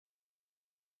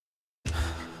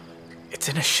It's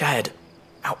in a shed,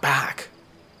 out back.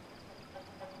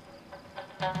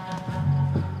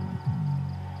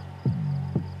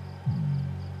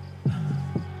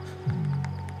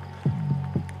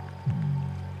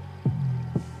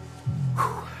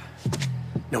 Whew.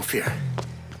 No fear.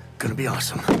 Gonna be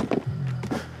awesome.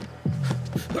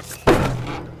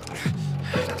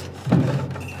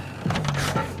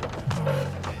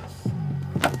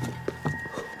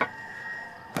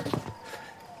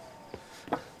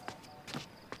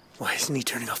 Why isn't he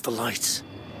turning off the lights?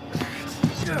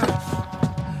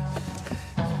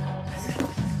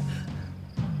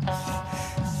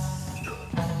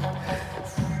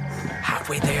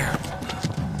 Halfway there.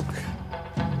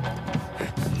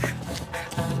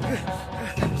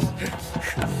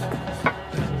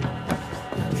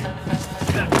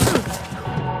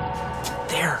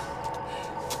 There.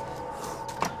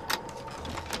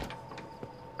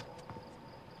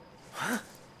 Huh?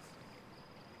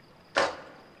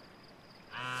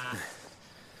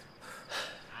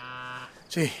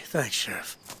 Gee, thanks,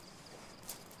 Sheriff.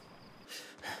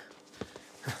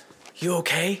 You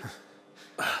okay?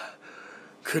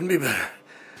 Couldn't be better.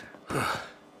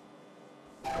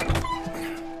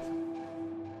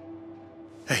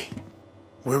 Hey,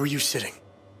 where were you sitting?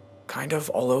 Kind of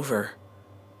all over.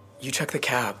 You check the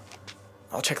cab.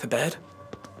 I'll check the bed.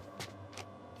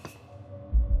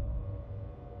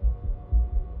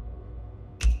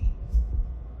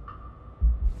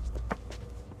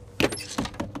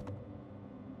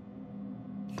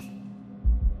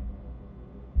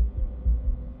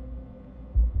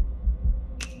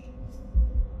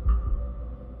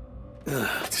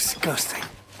 Ugh, disgusting.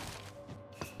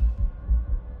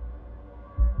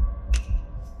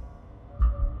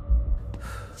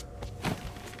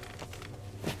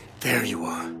 There you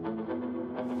are.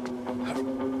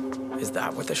 Is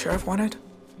that what the sheriff wanted?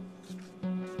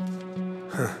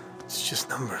 Huh, it's just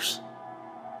numbers.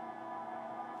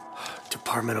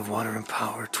 Department of Water and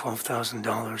Power,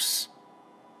 $12,000.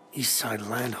 East Side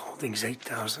Land Holdings,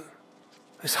 $8,000.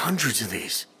 There's hundreds of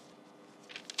these.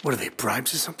 What are they,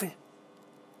 bribes or something?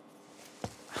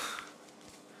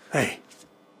 Hey,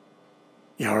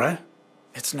 you all right?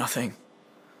 It's nothing.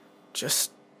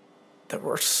 Just that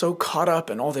we're so caught up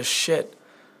in all this shit.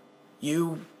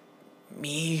 You,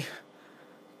 me,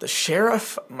 the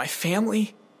sheriff, my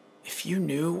family. If you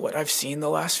knew what I've seen the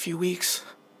last few weeks,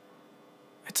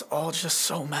 it's all just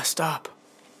so messed up.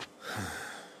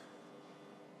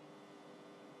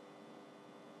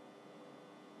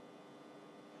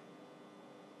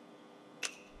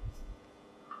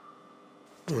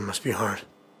 It must be hard.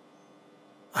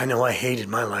 I know I hated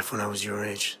my life when I was your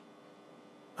age.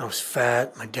 I was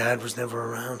fat, my dad was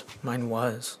never around. Mine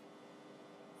was.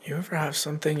 You ever have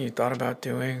something you thought about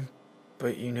doing,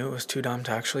 but you knew it was too dumb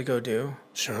to actually go do?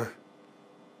 Sure.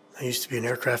 I used to be an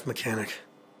aircraft mechanic.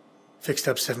 Fixed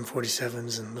up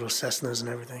 747s and little Cessnas and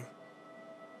everything.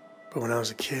 But when I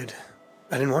was a kid,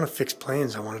 I didn't want to fix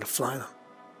planes, I wanted to fly them.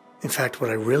 In fact, what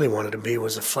I really wanted to be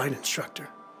was a flight instructor.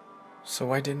 So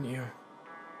why didn't you?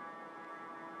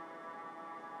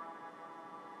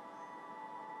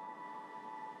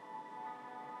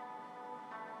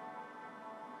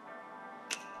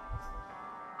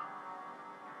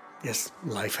 Yes,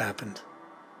 life happened.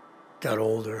 Got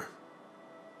older.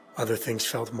 Other things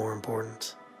felt more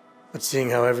important. But seeing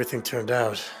how everything turned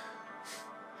out,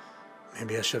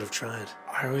 maybe I should have tried.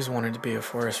 I always wanted to be a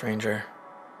forest ranger.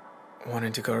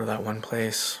 Wanted to go to that one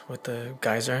place with the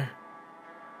geyser.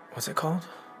 What's it called?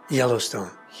 Yellowstone.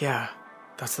 Yeah,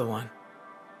 that's the one.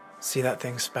 See that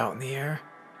thing spout in the air?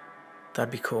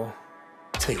 That'd be cool.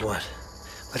 Tell you what,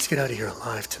 let's get out of here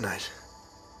alive tonight.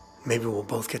 Maybe we'll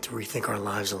both get to rethink our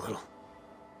lives a little.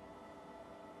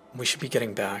 We should be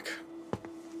getting back.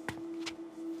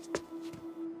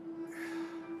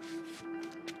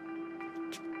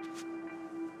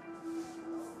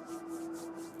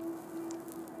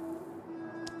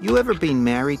 You ever been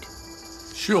married?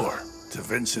 Sure, to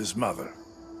Vince's mother.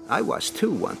 I was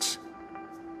too once.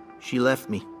 She left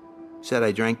me. Said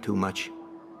I drank too much.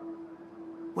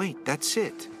 Wait, that's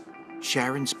it.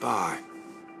 Sharon's Bar.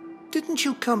 Didn't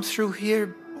you come through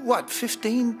here, what,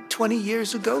 15, 20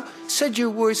 years ago? Said you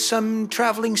were some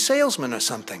traveling salesman or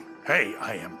something. Hey,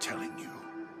 I am telling you,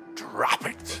 drop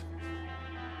it.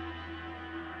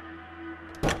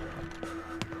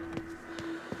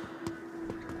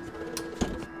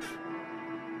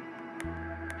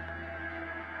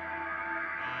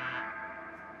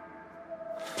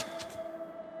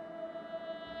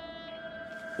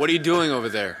 What are you doing over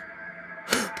there?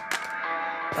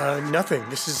 Nothing.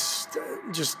 This is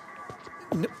just...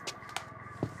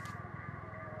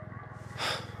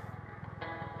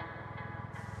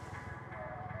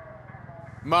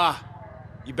 Ma,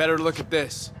 you better look at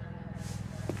this.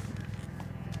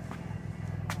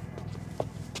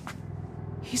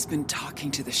 He's been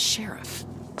talking to the sheriff.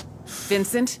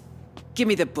 Vincent, give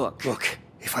me the book. Look,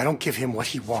 if I don't give him what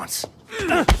he wants...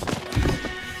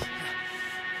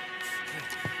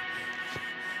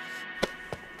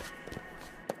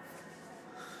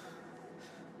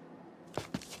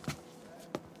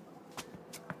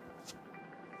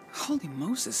 Holy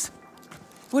Moses.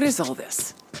 What is all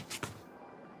this?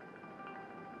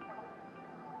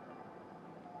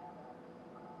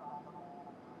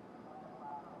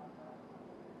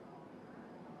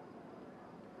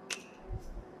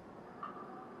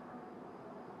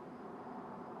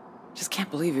 Just can't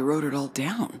believe he wrote it all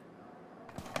down.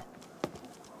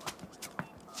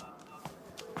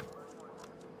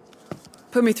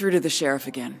 Put me through to the sheriff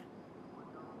again.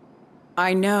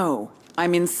 I know.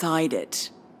 I'm inside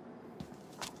it.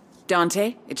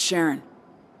 Dante, it's Sharon.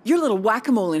 Your little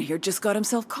whack-a-mole in here just got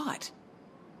himself caught.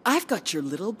 I've got your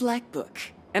little black book,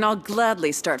 and I'll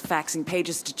gladly start faxing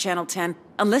pages to Channel 10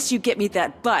 unless you get me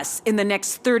that bus in the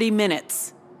next 30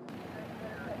 minutes.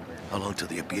 How long till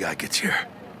the FBI gets here?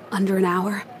 Under an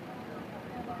hour.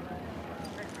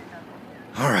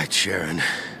 All right, Sharon.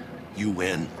 You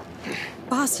win.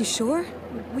 Boss, you sure?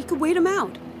 We could wait him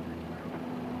out.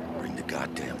 Bring the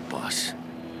goddamn bus.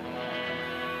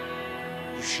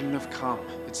 You shouldn't have come.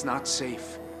 It's not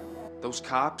safe. Those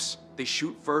cops, they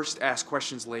shoot first, ask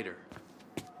questions later.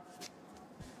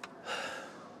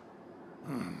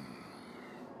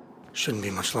 Shouldn't be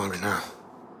much longer now.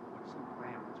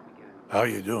 How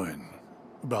you doing?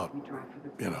 About,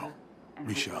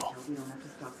 Michelle.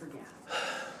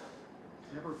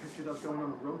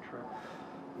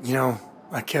 You know,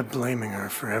 I kept blaming her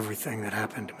for everything that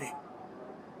happened to me.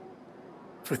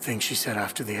 For things she said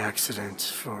after the accident,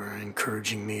 for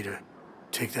encouraging me to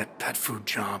take that pet food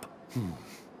job.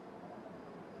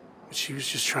 But she was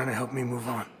just trying to help me move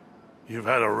on. You've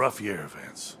had a rough year,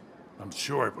 Vince. I'm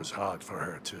sure it was hard for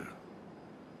her, too.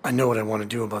 I know what I want to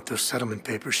do about those settlement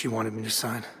papers she wanted me to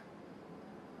sign.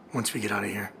 Once we get out of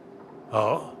here.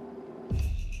 Oh?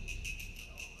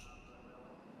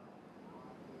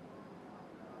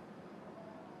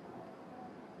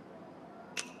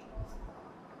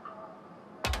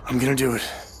 I'm gonna do it.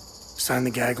 Sign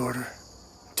the gag order.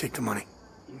 Take the money.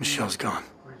 Michelle's gone.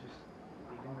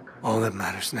 All that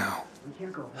matters now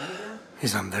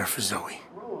is I'm there for Zoe.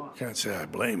 Can't say I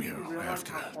blame you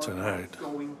after tonight.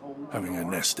 Having a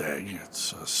nest egg,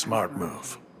 it's a smart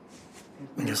move.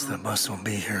 I guess that bus will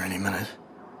be here any minute.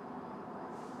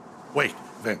 Wait,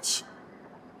 Vince.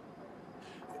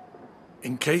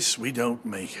 In case we don't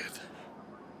make it.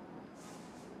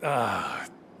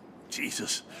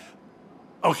 Jesus.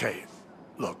 Okay,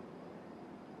 look.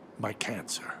 My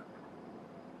cancer.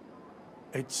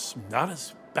 It's not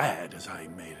as bad as I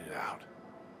made it out.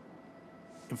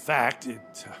 In fact, it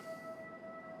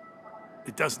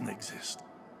doesn't exist.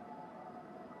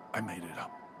 I made it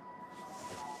up.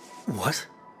 What?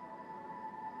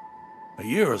 A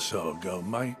year or so ago,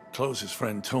 my closest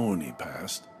friend Tony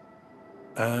passed,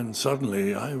 and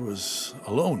suddenly I was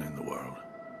alone in the world.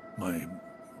 My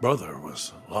brother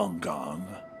was long gone.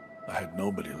 I had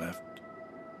nobody left,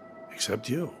 except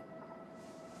you.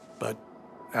 But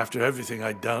after everything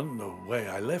I'd done, the way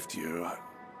I left you,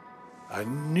 I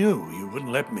knew you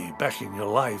wouldn't let me back in your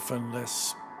life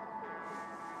unless...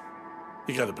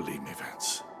 You gotta believe me,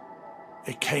 Vince.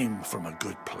 It came from a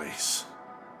good place.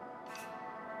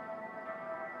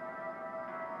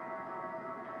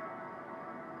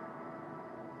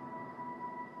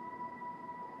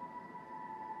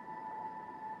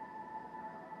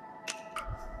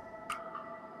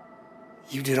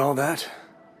 You did all that?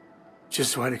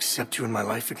 Just so I'd accept you in my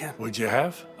life again? Would you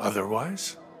have,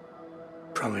 otherwise?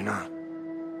 Probably not.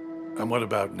 And what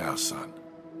about now, son?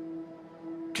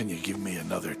 Can you give me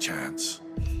another chance?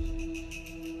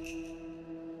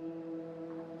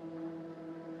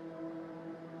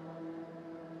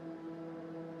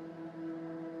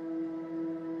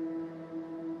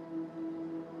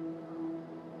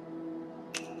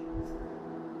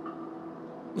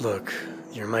 Look,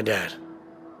 you're my dad.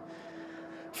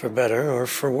 For better or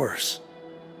for worse.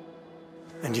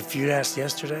 And if you'd asked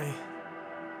yesterday,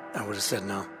 I would have said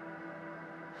no.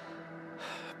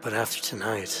 But after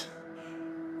tonight...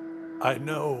 I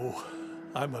know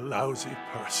I'm a lousy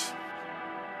person.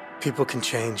 People can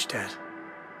change, Dad.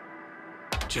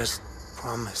 Just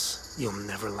promise you'll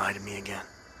never lie to me again.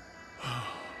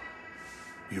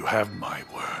 You have my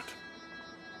word.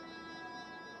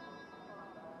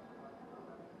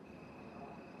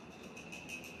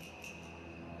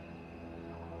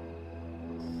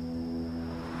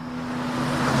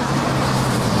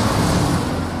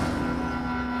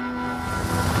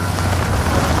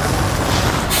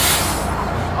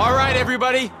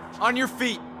 Everybody, on your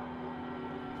feet.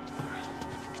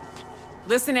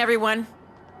 Listen, everyone.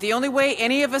 The only way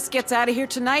any of us gets out of here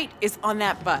tonight is on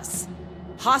that bus.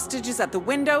 Hostages at the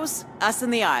windows, us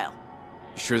in the aisle.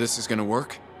 You sure this is gonna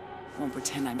work? Won't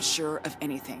pretend I'm sure of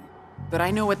anything. But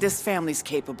I know what this family's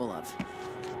capable of.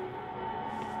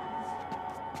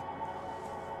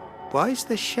 Why is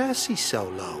the chassis so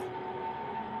low?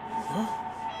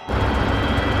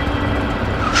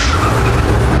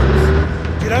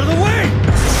 Get out of the way!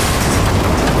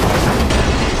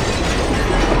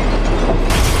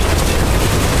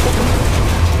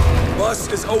 Bus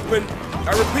is open.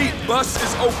 I repeat, bus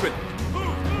is open.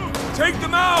 Take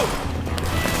them out!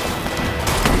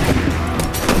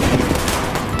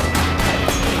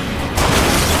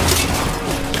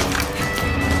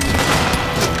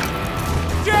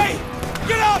 Jay!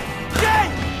 Get up! Jay!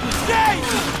 Jay!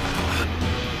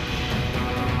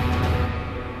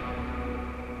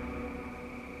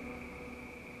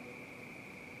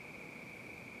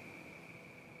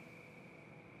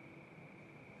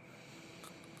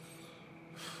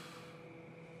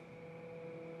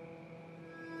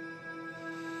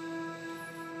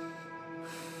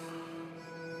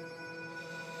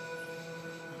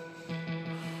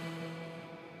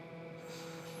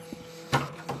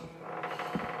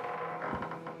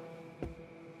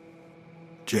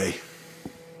 Jay,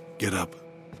 get up.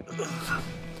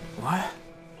 What?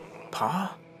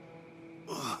 Pa?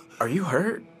 Are you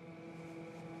hurt?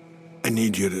 I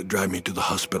need you to drive me to the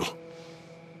hospital.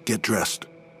 Get dressed.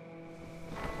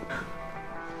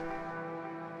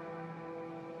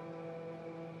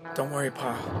 Don't worry,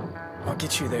 Pa. I'll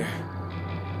get you there.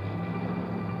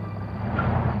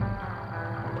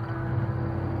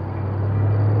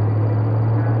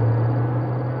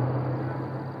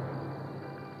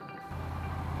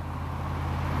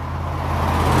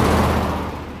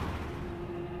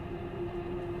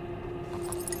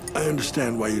 I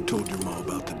understand why you told your mom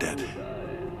about the debt.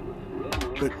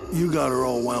 But you got her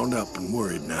all wound up and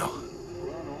worried now.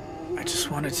 I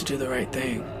just wanted to do the right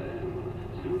thing.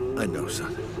 I know,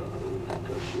 son.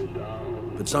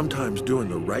 But sometimes doing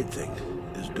the right thing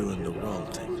is doing the wrong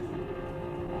thing.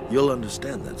 You'll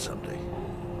understand that someday.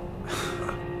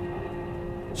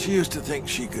 She used to think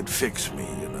she could fix me,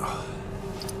 you know.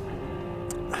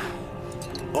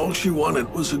 All she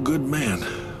wanted was a good man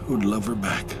who'd love her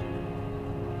back.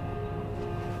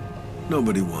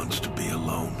 Nobody wants to be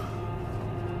alone.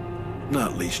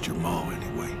 Not least your ma,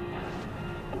 anyway.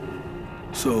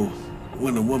 So,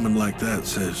 when a woman like that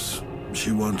says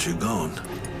she wants you gone,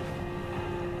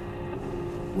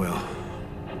 well,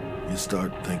 you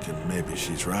start thinking maybe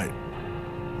she's right.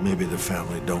 Maybe the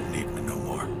family don't need me no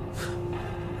more.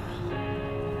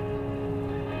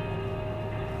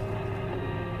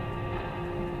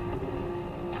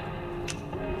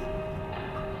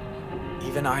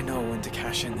 Even I know when to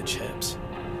cash in the chips.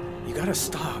 You gotta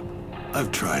stop.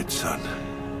 I've tried, son.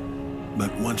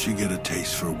 But once you get a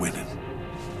taste for winning,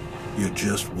 you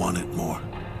just want it more.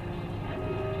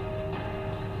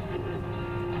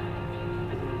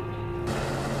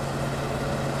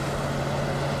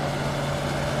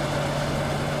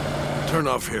 Turn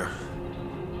off here.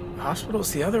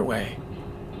 Hospital's the other way.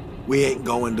 We ain't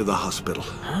going to the hospital.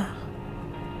 Huh?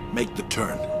 Make the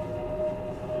turn.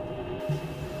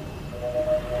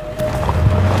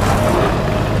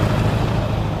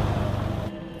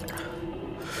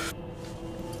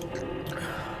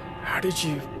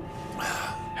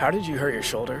 How did you hurt your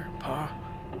shoulder, Pa?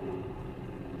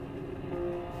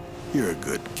 You're a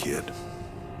good kid.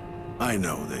 I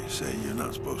know they say you're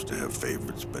not supposed to have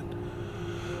favorites, but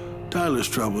Tyler's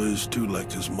trouble is too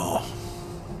like his ma.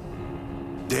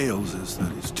 Dale's is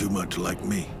that he's too much like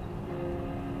me.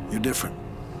 You're different.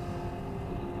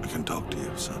 I can talk to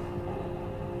you, son.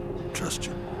 Trust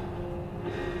you.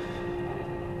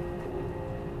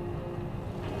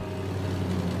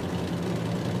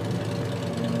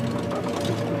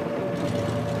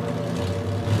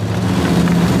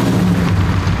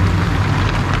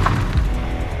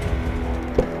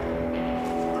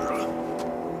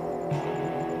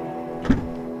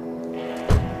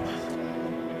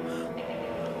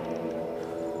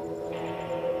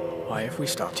 Why have we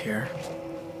stopped here?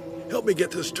 Help me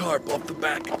get this tarp off the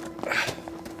back.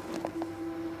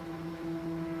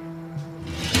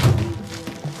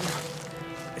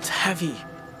 It's heavy.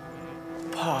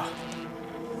 Pa,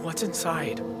 what's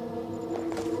inside?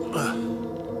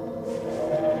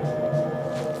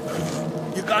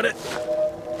 You got it?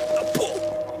 Pull.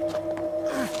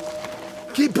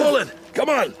 Keep pulling. Come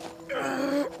on.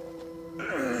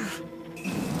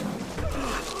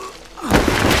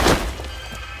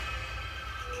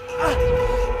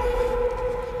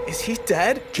 Is he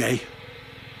dead? Jay,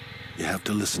 You have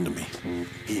to listen to me.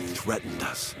 He threatened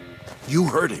us. You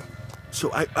heard him.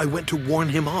 So I went to warn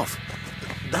him off.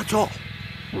 That's all.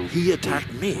 He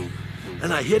attacked me,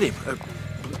 and I hit him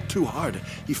too hard.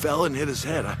 He fell and hit his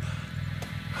head. I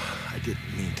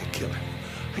didn't mean to kill him.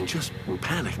 I just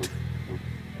panicked.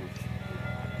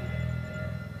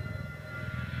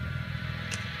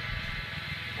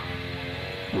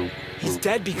 He's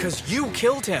dead because you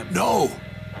killed him. No!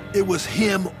 It was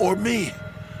him or me.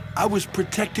 I was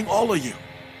protecting all of you.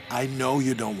 I know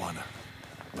you don't wanna,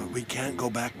 but we can't go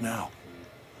back now.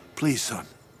 Please, son.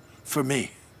 For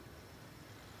me.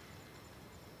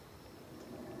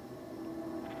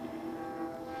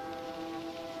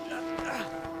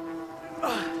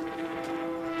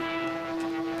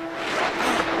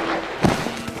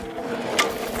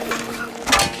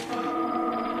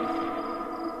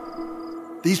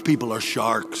 These people are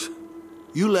sharks.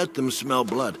 You let them smell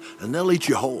blood, and they'll eat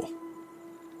you whole.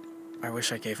 I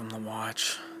wish I gave him the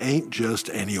watch. Ain't just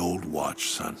any old watch,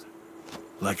 son.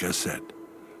 Like I said,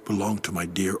 belonged to my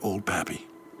dear old pappy.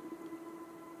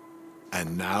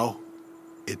 And now,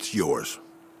 it's yours.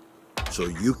 So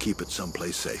you keep it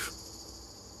someplace safe.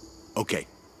 Okay.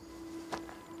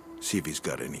 See if he's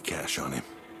got any cash on him.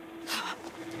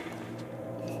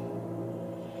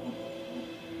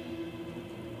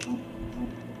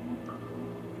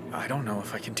 I don't know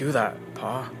if I can do that,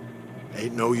 Pa.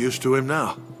 Ain't no use to him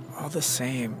now. All the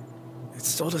same, it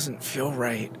still doesn't feel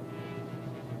right.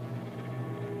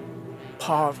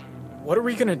 Pa, what are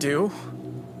we gonna do?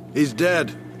 He's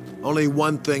dead. Only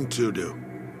one thing to do.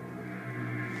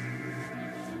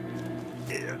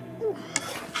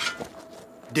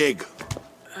 Dig.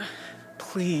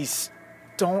 Please,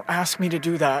 don't ask me to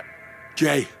do that.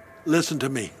 Jay, listen to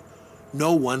me.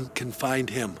 No one can find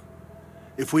him.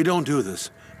 If we don't do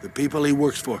this, the people he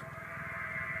works for...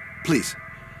 Please,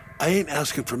 I ain't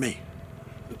asking for me.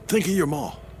 Think of your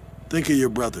ma. Think of your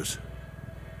brothers.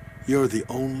 You're the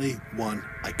only one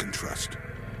I can trust.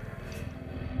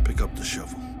 Pick up the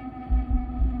shovel.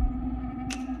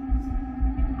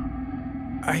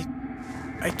 I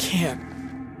can't.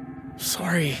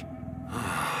 Sorry.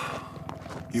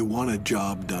 You want a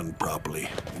job done properly,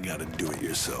 you gotta do it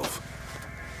yourself.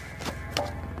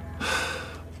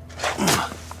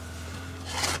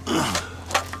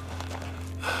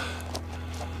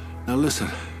 Now listen,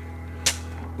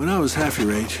 when I was half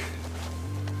your age,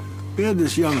 we had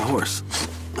this young horse.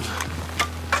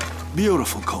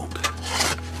 Beautiful colt.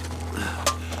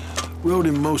 Rode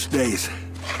him most days.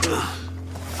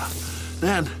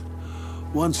 Then,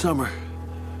 one summer,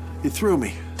 he threw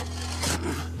me.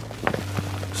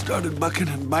 Started bucking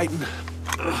and biting.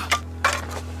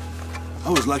 I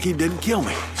was lucky he didn't kill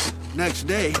me. Next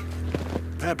day,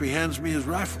 Pappy hands me his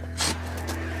rifle.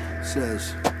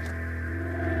 Says,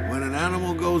 when an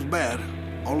animal goes bad,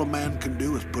 all a man can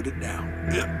do is put it down.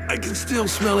 Yeah, I can still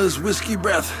smell his whiskey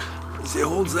breath as he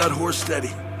holds that horse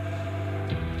steady.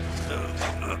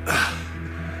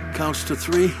 Counts to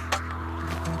 3.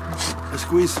 I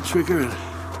squeeze the trigger, and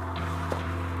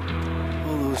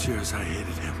all those years I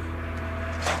hated him.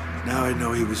 Now I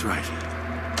know he was right.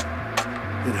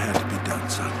 It had to be done,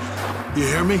 son. You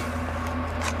hear me?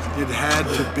 It had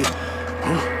to be.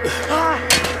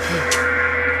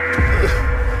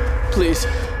 Please.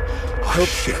 Oh,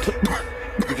 shit.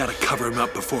 We gotta cover him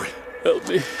up before he... Help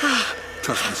me.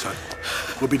 Trust me, son.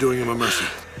 We'll be doing him a mercy.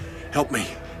 Help me.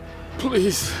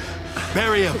 Please.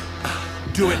 Bury him.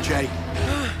 Do it, Jay.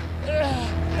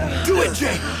 Do it,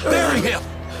 Jay. Bury him.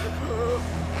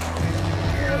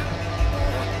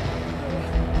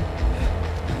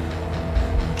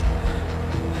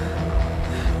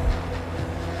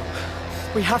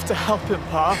 We have to help him,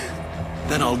 Pa.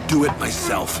 Then I'll do it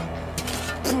myself.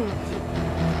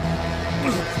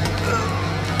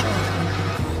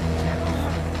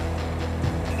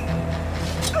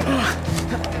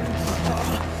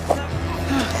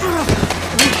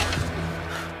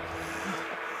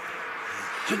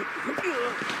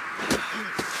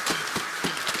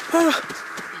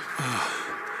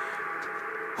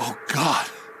 Oh, God.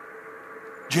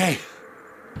 Jay.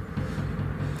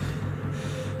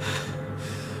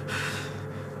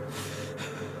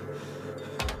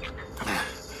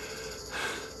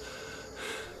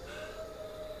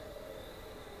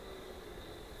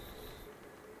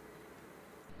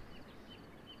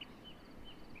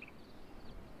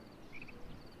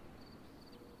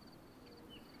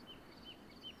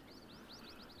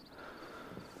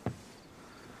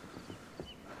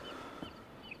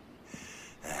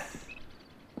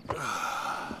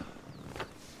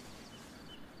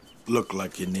 Look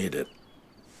like you need it.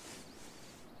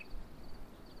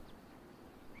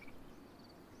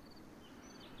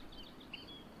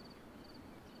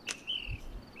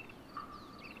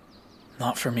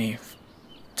 Not for me.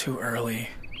 Too early.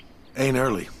 Ain't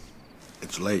early.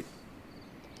 It's late.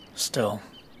 Still,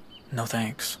 no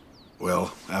thanks.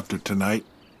 Well, after tonight,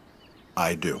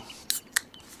 I do.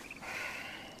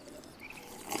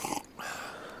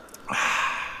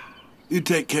 You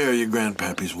take care of your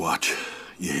grandpappy's watch,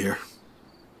 you hear?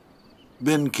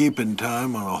 Been keeping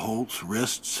time on a Holt's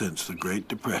wrist since the Great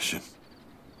Depression.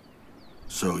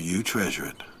 So you treasure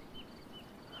it.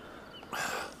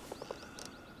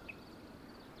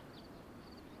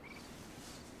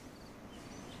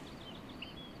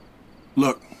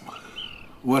 Look,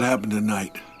 what happened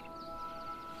tonight?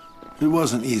 It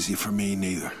wasn't easy for me,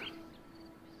 neither.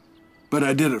 But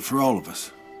I did it for all of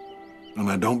us.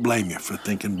 And I don't blame you for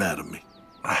thinking bad of me.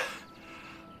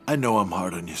 I know I'm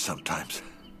hard on you sometimes.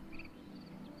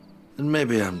 And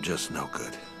maybe I'm just no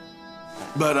good.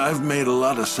 But I've made a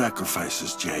lot of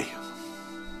sacrifices, Jay.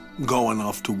 Going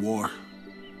off to war.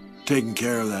 Taking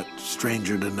care of that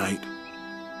stranger tonight.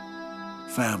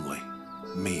 Family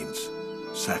means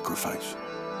sacrifice.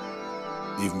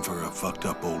 Even for a fucked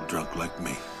up old drunk like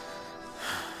me.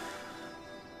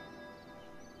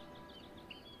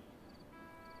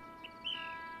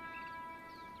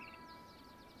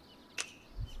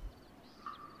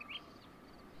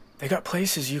 They got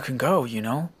places you can go, you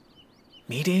know?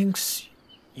 Meetings.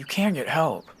 You can get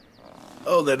help.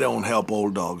 Oh, they don't help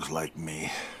old dogs like me.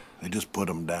 They just put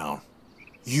them down.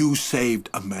 You saved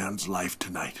a man's life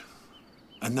tonight.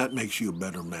 And that makes you a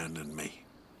better man than me.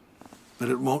 But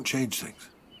it won't change things.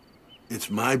 It's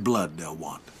my blood they'll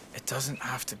want. It doesn't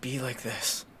have to be like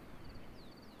this.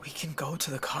 We can go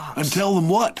to the cops. And tell them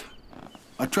what?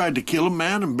 I tried to kill a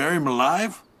man and bury him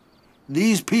alive?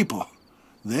 These people,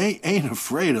 they ain't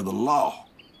afraid of the law.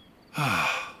 I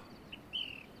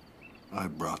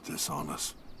brought this on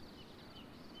us.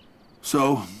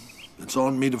 So, it's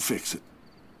on me to fix it.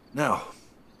 Now,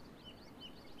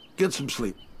 get some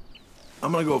sleep.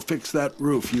 I'm gonna go fix that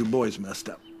roof you boys messed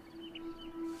up.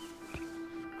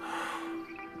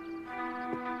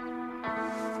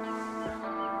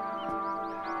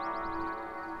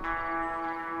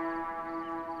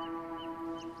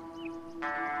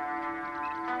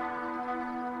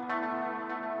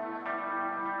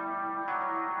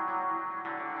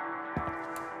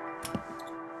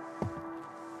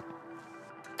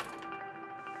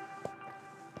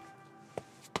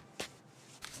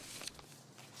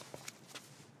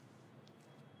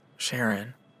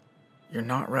 Sharon, you're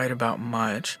not right about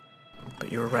much, but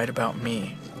you were right about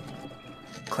me.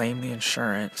 Claim the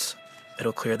insurance.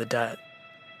 It'll clear the debt.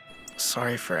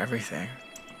 Sorry for everything.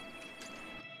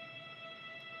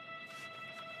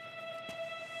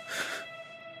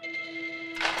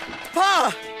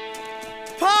 Pa!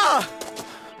 Pa!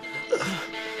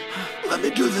 Let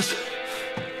me do this.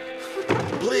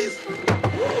 Please.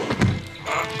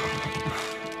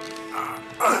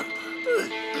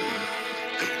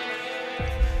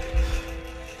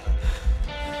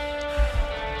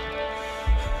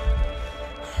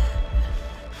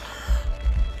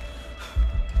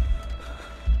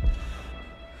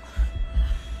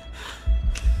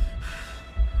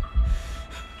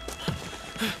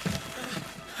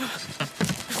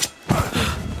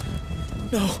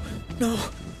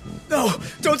 No,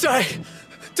 don't die!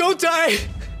 Don't die!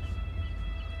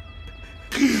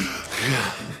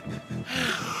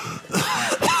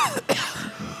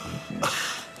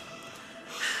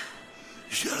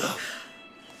 Shut up.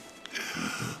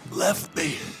 Left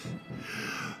me.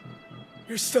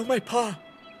 You're still my pa.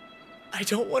 I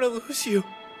don't want to lose you.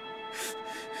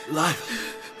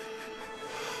 Life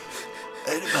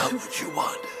ain't about what you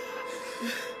want.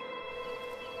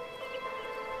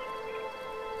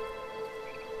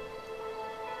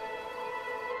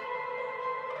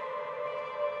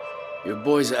 Your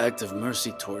boy's act of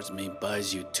mercy towards me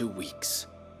buys you 2 weeks.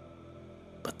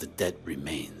 But the debt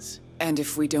remains. And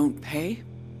if we don't pay?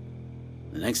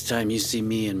 The next time you see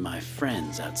me and my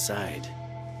friends outside,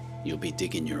 you'll be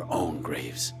digging your own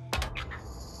graves.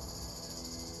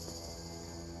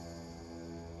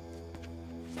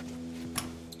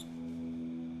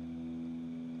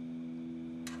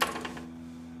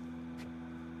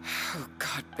 Oh,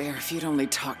 God, Bear, if you'd only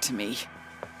talk to me.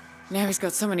 Now he's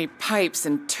got so many pipes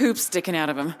and tubes sticking out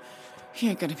of him. He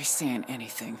ain't gonna be saying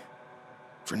anything.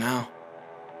 For now.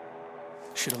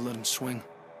 Should have let him swing.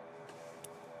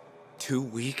 2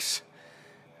 weeks?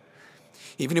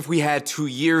 Even if we had 2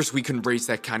 years, we couldn't raise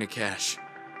that kind of cash.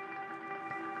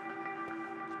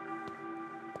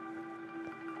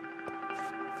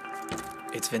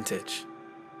 It's vintage.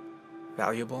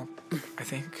 Valuable, I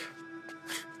think.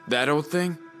 That old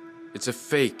thing? It's a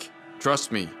fake.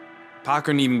 Trust me. Pa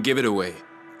couldn't even give it away.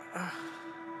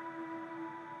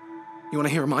 You want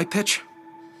to hear my pitch?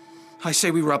 I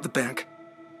say we rob the bank.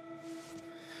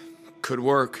 Could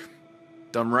work.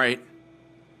 Done right.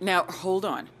 Now, hold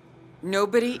on.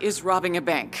 Nobody is robbing a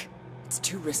bank. It's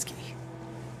too risky.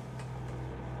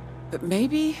 But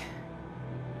maybe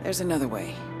there's another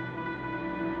way.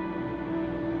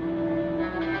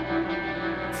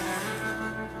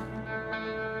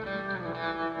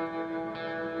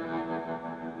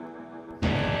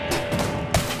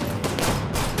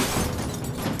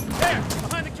 There,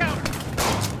 behind the counter.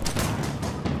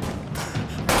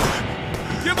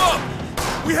 Give up!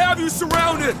 We have you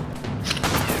surrounded!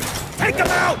 Take him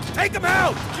out! Take him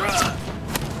out!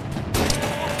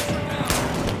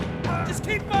 Just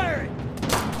keep firing!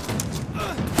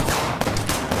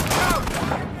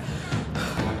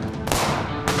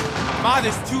 Ma,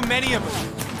 there's too many of them.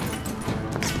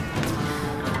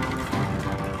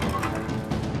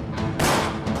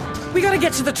 We gotta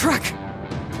get to the truck!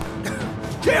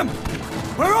 Kim!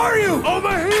 Where are you?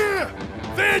 Over here!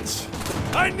 Vince!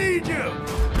 I need you!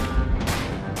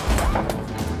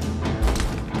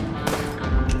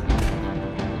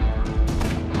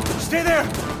 Stay there!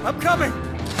 I'm coming!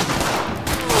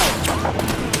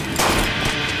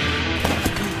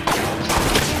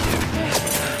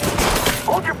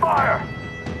 Hold your fire!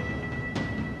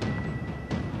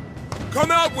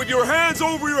 Come out with your hands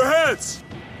over your heads!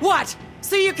 What?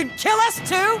 So you can kill us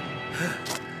too?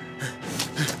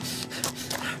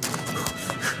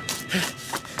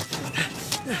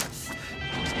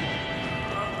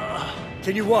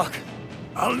 Can you walk?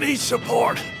 I'll need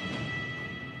support.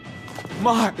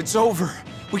 Ma, it's over.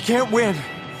 We can't win.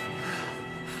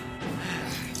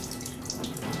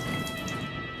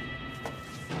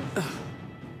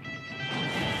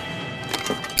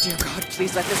 Dear God,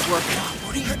 please let this work.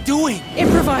 What are you doing?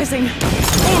 Improvising.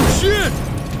 Oh shit!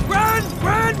 Run!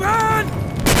 Run! Run!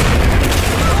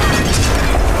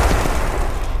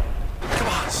 Come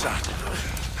on, son.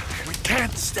 We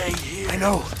can't stay here. I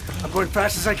know. I'm going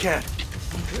fast as I can.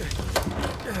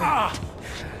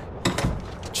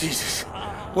 Jesus.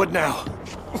 What now?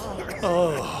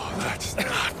 Oh, that's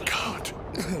not good.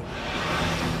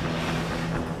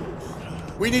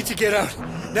 We need to get out.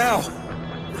 Now.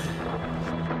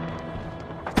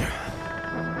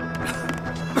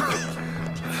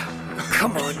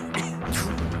 Come on.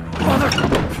 Mother!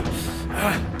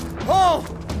 Oh!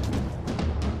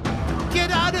 Get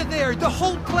out of there! The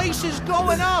whole place is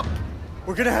going up!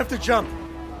 We're gonna have to jump.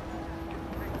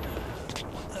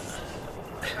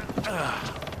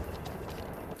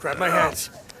 Grab my hands.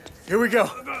 Here we go.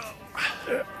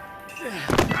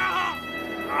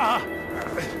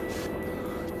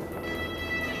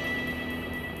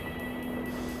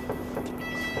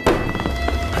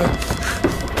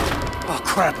 Oh,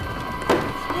 crap.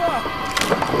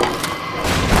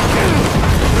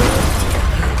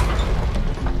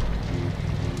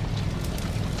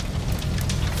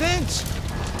 Vince!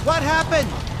 What happened?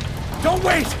 Don't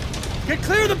wait! Get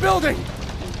clear of the building!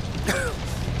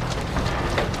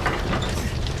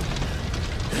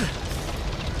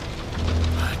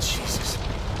 Ah, Jesus.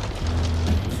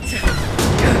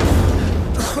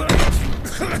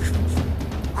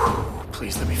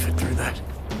 Please let me fit through that.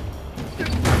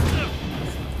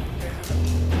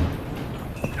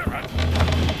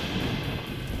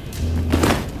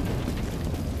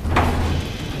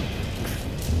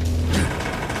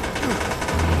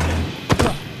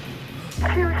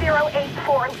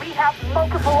 We have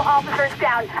multiple officers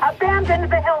down. Abandon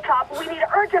the hilltop. We need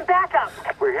urgent backup.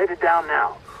 We're headed down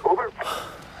now. Over.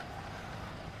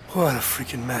 What a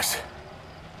freaking mess.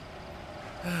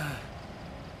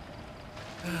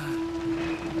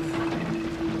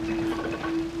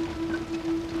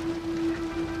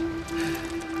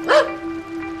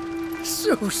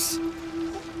 Zeus.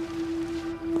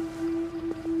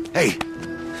 Hey,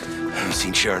 have you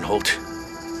seen Sharon Holt?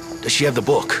 Does she have the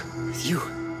book? You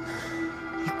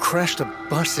crashed a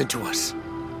bus into us.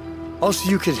 Also,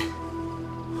 you could...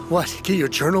 What, get your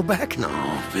journal back? No,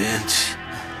 Vince.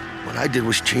 What I did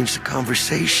was change the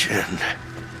conversation.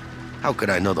 How could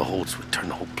I know the Holts would turn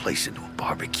the whole place into a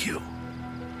barbecue?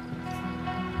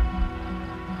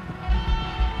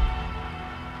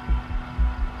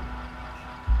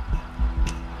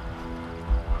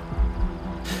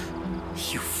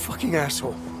 You fucking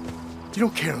asshole. You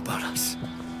don't care about us.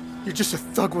 You're just a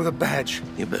thug with a badge.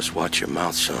 You best watch your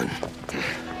mouth, son.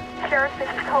 Sheriff, this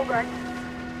is Coburn.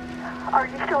 Are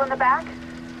you still in the back?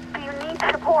 Do you need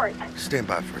support? Stand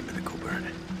by for a minute, Coburn.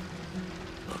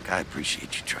 Look, I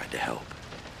appreciate you trying to help.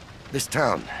 This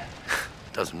town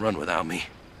doesn't run without me.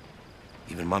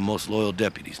 Even my most loyal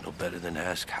deputies know better than to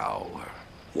ask how or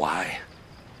why.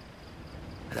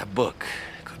 That book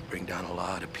could bring down a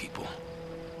lot of people,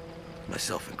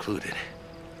 myself included.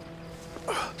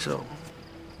 So,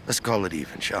 let's call it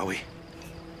even, shall we?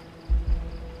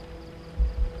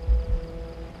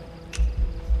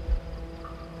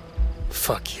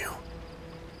 Fuck you.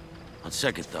 On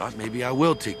second thought, maybe I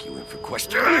will take you in for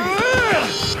questioning.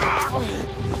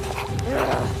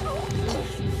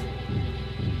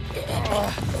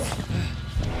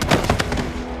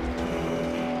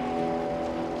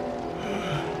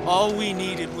 All we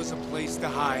needed was a place to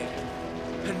hide.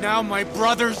 And now my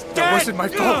brother's dead! That wasn't my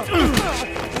fault!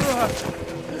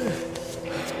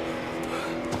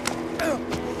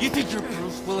 You think you're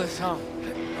Bruce Willis, huh?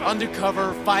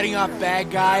 Undercover, fighting off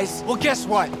bad guys? Well, guess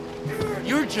what?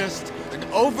 You're just an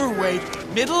overweight,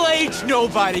 middle-aged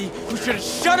nobody who should have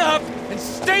shut up and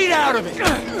stayed out of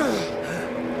it!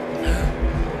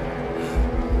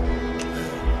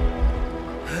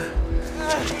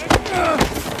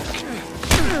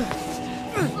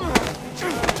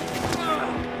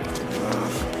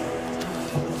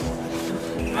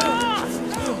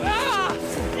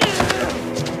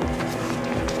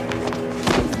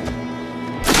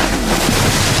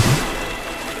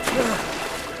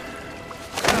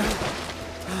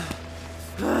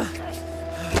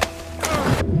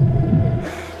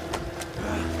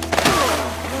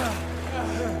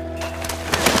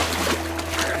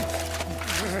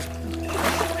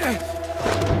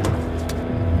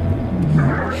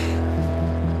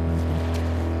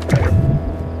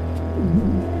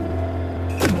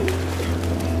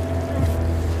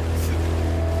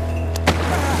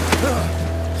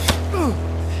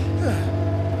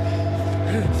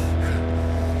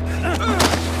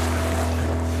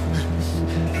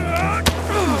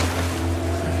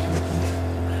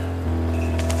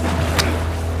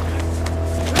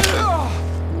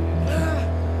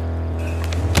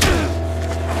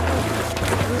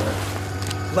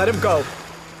 Let him go.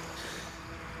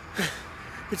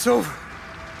 It's over.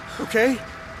 Okay?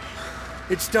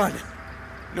 It's done.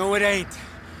 No, it ain't.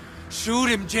 Shoot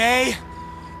him, Jay!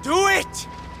 Do it!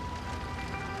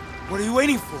 What are you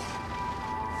waiting for?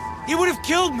 He would have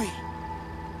killed me!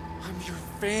 I'm your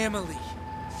family.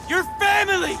 Your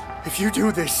family! If you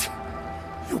do this,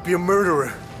 you'll be a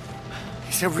murderer.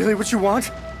 Is that really what you want?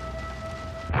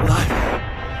 Life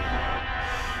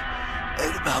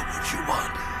ain't about what you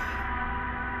want.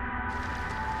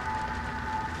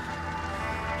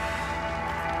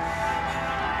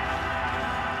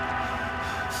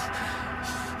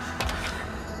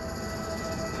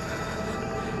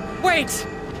 Wait!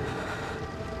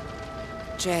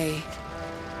 Jay,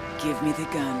 give me the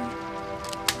gun.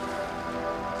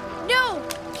 No!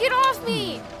 Get off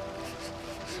me!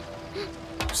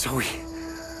 Zoe.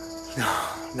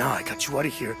 No, I got you out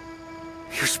of here.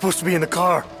 You're supposed to be in the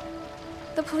car.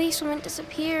 The policewoman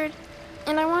disappeared,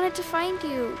 and I wanted to find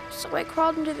you, so I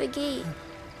crawled into the gate.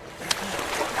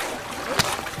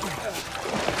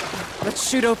 Let's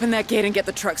shoot open that gate and get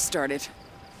the truck started.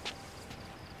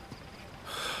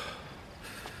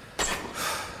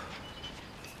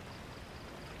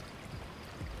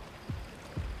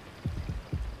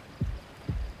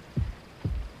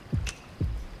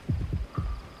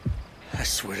 I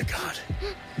swear to God,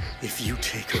 if you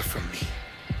take her from me...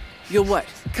 You'll what?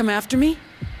 Come after me?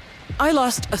 I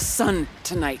lost a son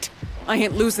tonight. I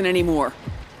ain't losing any more.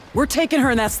 We're taking her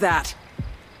and that's that.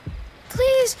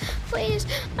 Please, please,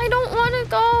 I don't want to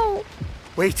go.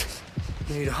 Wait,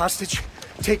 you need a hostage?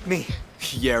 Take me.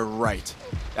 Yeah, right.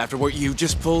 After what you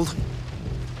just pulled,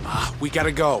 we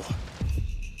gotta go.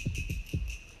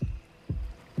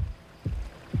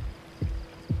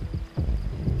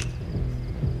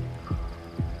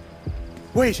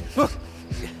 Wait, look!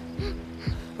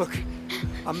 Look,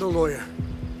 I'm no lawyer,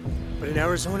 but in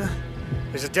Arizona,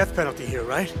 there's a death penalty here,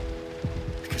 right?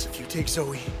 Because if you take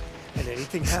Zoe and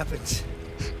anything happens,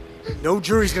 no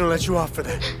jury's gonna let you off for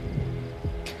that.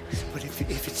 But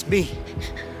if it's me,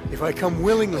 if I come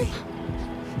willingly,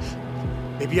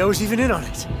 maybe I was even in on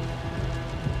it.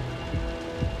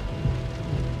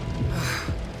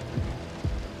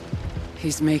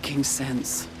 He's making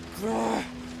sense.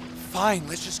 Fine,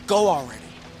 let's just go already.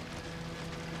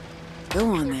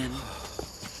 Go on then.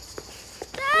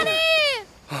 Daddy!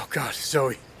 Oh God,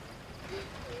 Zoe.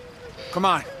 Come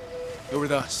on, you're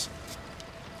with us.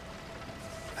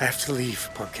 I have to leave,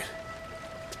 Pumpkin.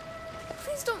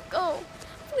 Please don't go.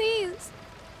 Please.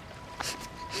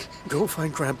 Go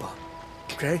find Grandpa,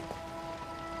 okay?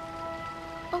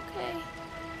 Okay.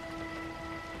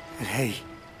 And hey,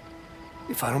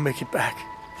 if I don't make it back,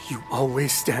 you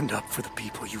always stand up for the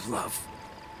people you love.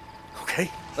 Okay?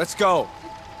 Let's go.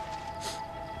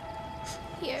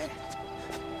 Here.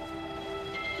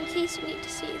 In case you need to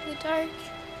see in the dark.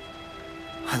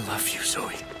 I love you,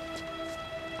 Zoe.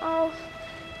 All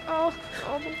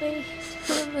the way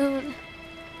to the moon.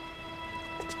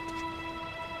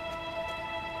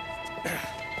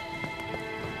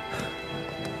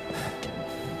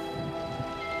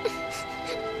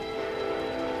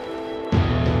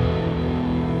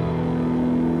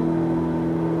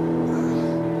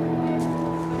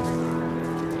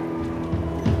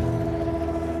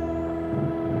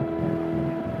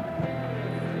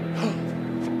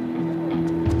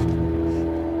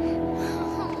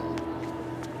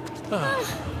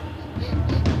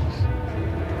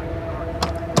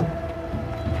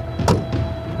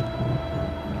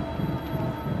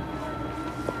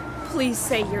 Please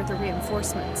say you're the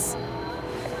reinforcements.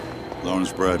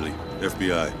 Lawrence Bradley,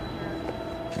 FBI.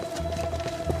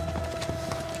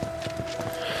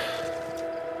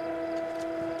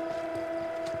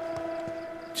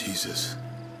 Jesus,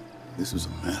 this was a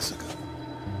massacre.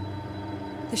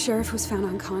 The sheriff was found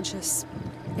unconscious.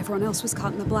 Everyone else was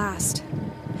caught in the blast.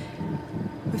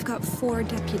 We've got 4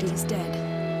 deputies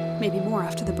dead. Maybe more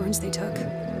after the burns they took.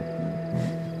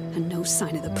 And no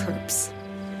sign of the perps.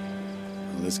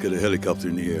 Let's get a helicopter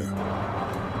in the air.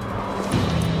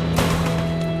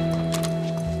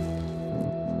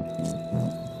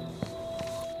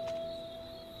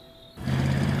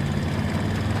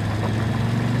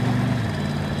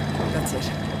 That's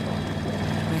it.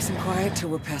 Nice and quiet till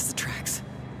we're past the tracks.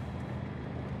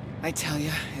 I tell you,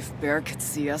 if Bear could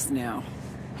see us now.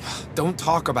 Don't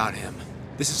talk about him.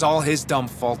 This is all his dumb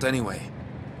fault anyway.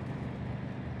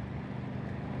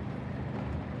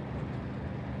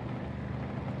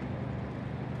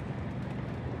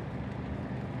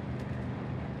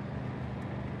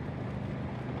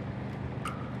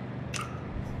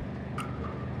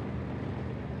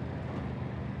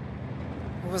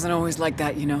 It wasn't always like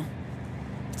that, you know?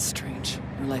 It's strange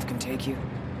where life can take you.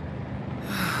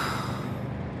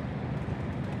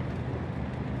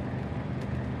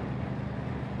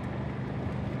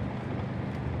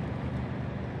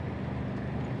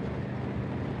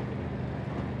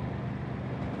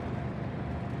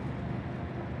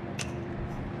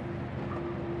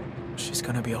 She's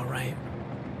gonna be all right.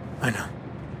 I know.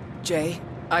 Jay,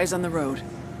 eyes on the road.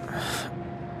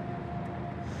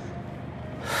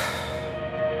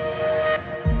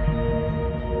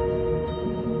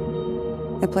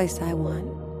 The place I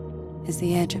want is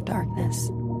the edge of darkness,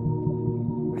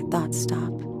 where thoughts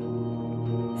stop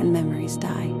and memories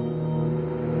die.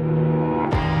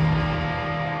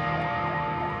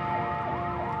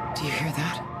 Do you hear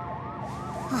that?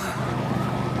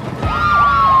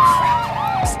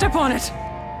 Crap. Step on it!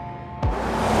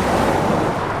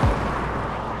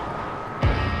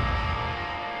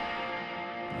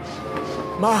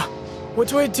 Ma, what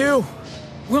do I do?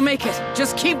 We'll make it.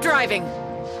 Just keep driving.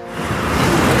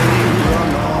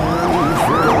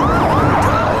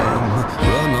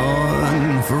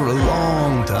 For a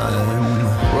long time,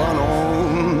 run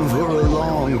on for a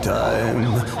long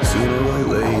time. Sooner or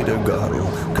later,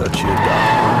 God'll cut you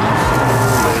down.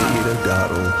 Sooner or later,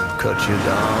 God'll cut you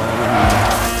down.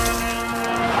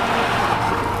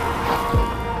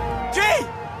 Jay!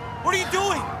 What are you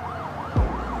doing?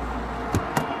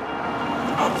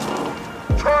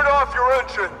 Turn off your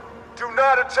engine. Do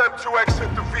not attempt to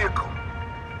exit the vehicle.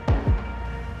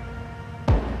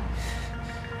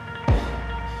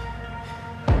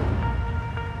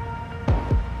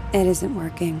 It isn't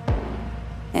working.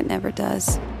 It never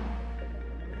does.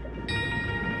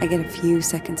 I get a few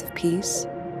seconds of peace.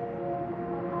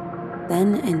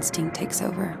 Then instinct takes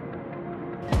over.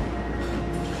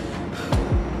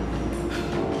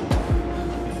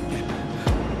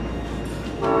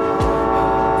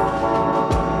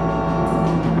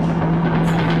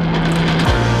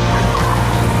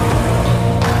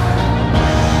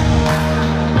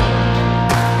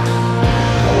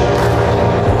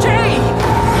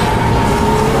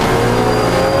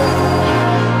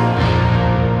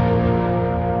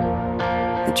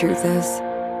 The truth is,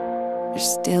 there's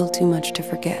still too much to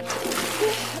forget.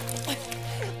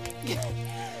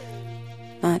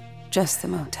 Not just the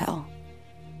motel,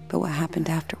 but what happened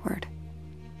afterward.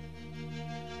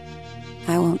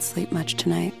 I won't sleep much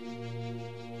tonight.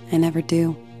 I never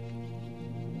do.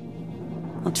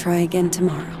 I'll try again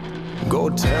tomorrow. Go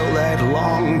tell that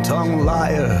long-tongued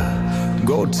liar.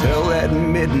 Go tell that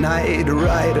midnight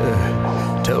rider.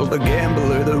 Tell the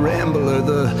gambler, the rambler,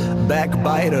 the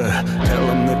backbiter. Tell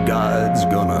him that God's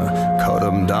gonna cut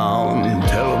him down.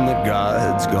 Tell him that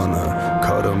God's gonna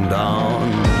cut him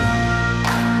down.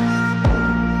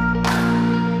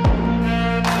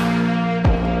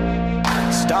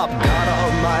 Stop, God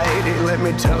Almighty, let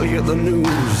me tell you the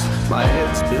news. My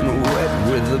head's been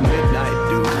wet with the midnight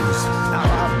dews.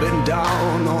 Now I've been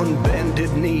down on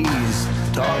bended knees,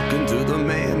 talking to the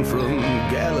man from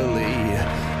Galilee.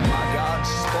 My God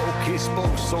spoke, he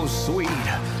spoke so sweet.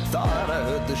 Thought I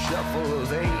heard the shuffle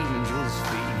of angels'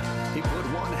 feet. He put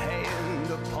one hand